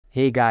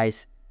Hey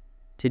guys,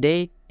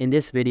 today in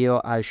this video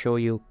I'll show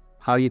you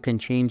how you can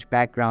change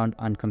background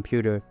on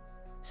computer.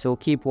 So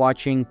keep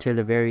watching till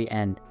the very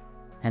end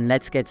and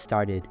let's get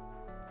started.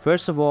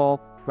 First of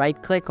all,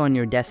 right click on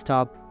your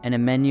desktop and a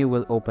menu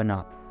will open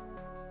up.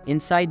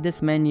 Inside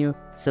this menu,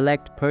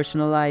 select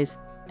personalize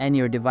and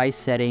your device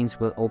settings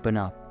will open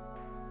up.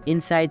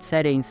 Inside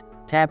settings,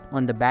 tap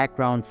on the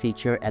background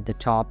feature at the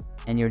top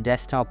and your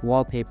desktop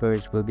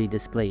wallpapers will be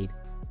displayed.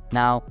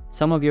 Now,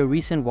 some of your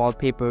recent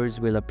wallpapers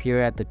will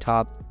appear at the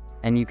top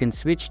and you can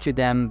switch to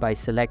them by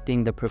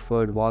selecting the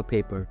preferred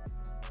wallpaper.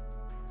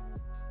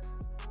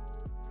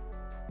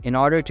 In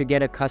order to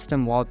get a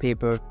custom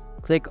wallpaper,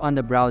 click on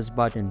the Browse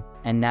button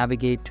and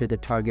navigate to the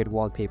target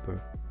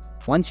wallpaper.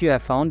 Once you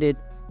have found it,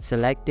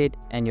 select it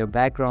and your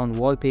background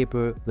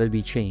wallpaper will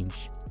be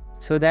changed.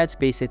 So that's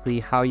basically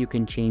how you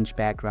can change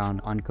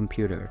background on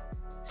computer.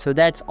 So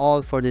that's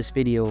all for this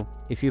video.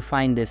 If you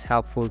find this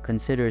helpful,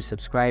 consider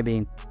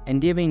subscribing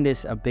and giving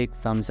this a big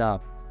thumbs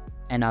up.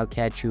 And I'll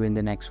catch you in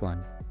the next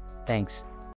one. Thanks.